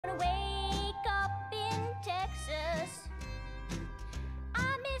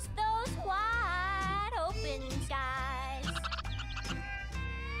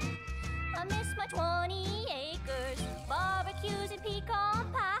my 20 acres, barbecues and pecan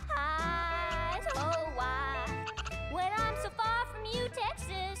pies. Oh, why? When I'm so far from you,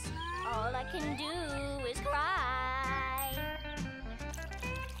 Texas, all I can do is cry.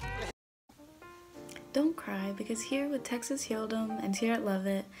 Don't cry, because here with Texas HEOLd and here at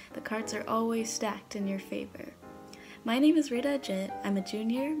Lovett, the cards are always stacked in your favor. My name is Rita Ajit. I'm a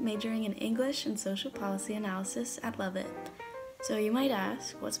junior majoring in English and Social Policy Analysis at Lovett. So you might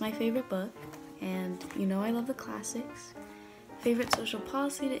ask, what's my favorite book? And you know I love the classics. Favorite social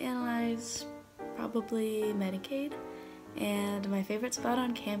policy to analyze? Probably Medicaid. And my favorite spot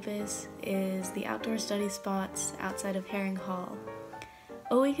on campus is the outdoor study spots outside of Herring Hall.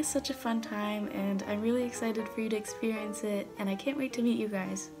 OWeek is such a fun time, and I'm really excited for you to experience it, and I can't wait to meet you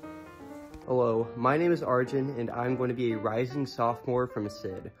guys. Hello, my name is Arjun, and I'm going to be a rising sophomore from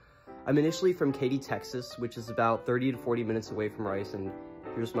SID. I'm initially from Katy, Texas, which is about 30 to 40 minutes away from Rice, and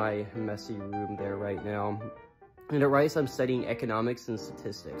here's my messy room there right now. And at Rice, I'm studying economics and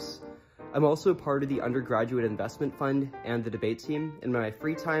statistics. I'm also part of the undergraduate investment fund and the debate team. In my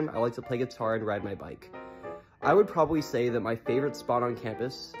free time, I like to play guitar and ride my bike. I would probably say that my favorite spot on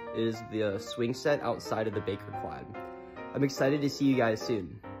campus is the swing set outside of the Baker Quad. I'm excited to see you guys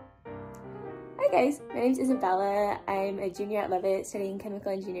soon. Hi guys, my name is Isabella. I'm a junior at Lovett studying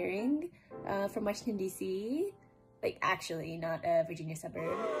chemical engineering from Washington, D.C. Like, actually, not a Virginia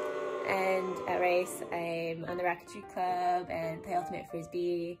suburb. And at Rice, I'm on the Rocketry Club and play Ultimate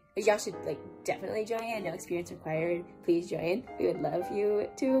Frisbee, which y'all should definitely join. No experience required. Please join. We would love you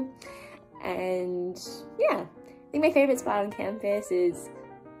to. And yeah, I think my favorite spot on campus is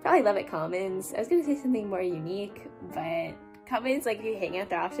probably Lovett Commons. I was gonna say something more unique, but Commons, if you hang out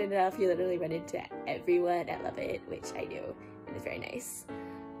there often enough, you literally run into everyone at Lovett, which I do, and it's very nice.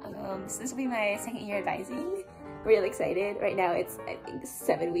 So this will be my second year advising. Really excited. Right now it's, I think,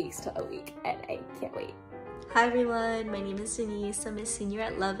 7 weeks to a week, and I can't wait. Hi everyone, my name is Denise. I'm a senior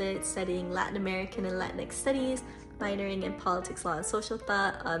at Lovett studying Latin American and Latinx Studies, minoring in Politics, Law, and Social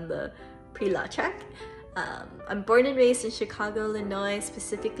Thought on the pre-law track. I'm born and raised in Chicago, Illinois,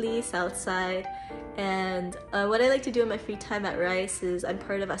 specifically South Side, and what I like to do in my free time at Rice is I'm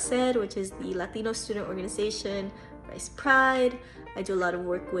part of HEOLd, which is the Latino student organization, Rice Pride. I do a lot of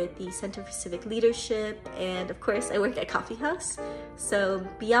work with the Center for Civic Leadership, and of course I work at Coffee House. So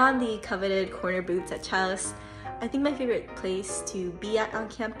beyond the coveted corner booths at Chouse, I think my favorite place to be at on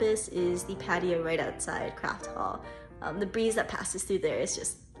campus is the patio right outside Craft Hall. The breeze that passes through there is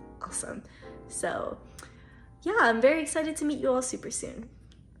just awesome. So yeah, I'm very excited to meet you all super soon.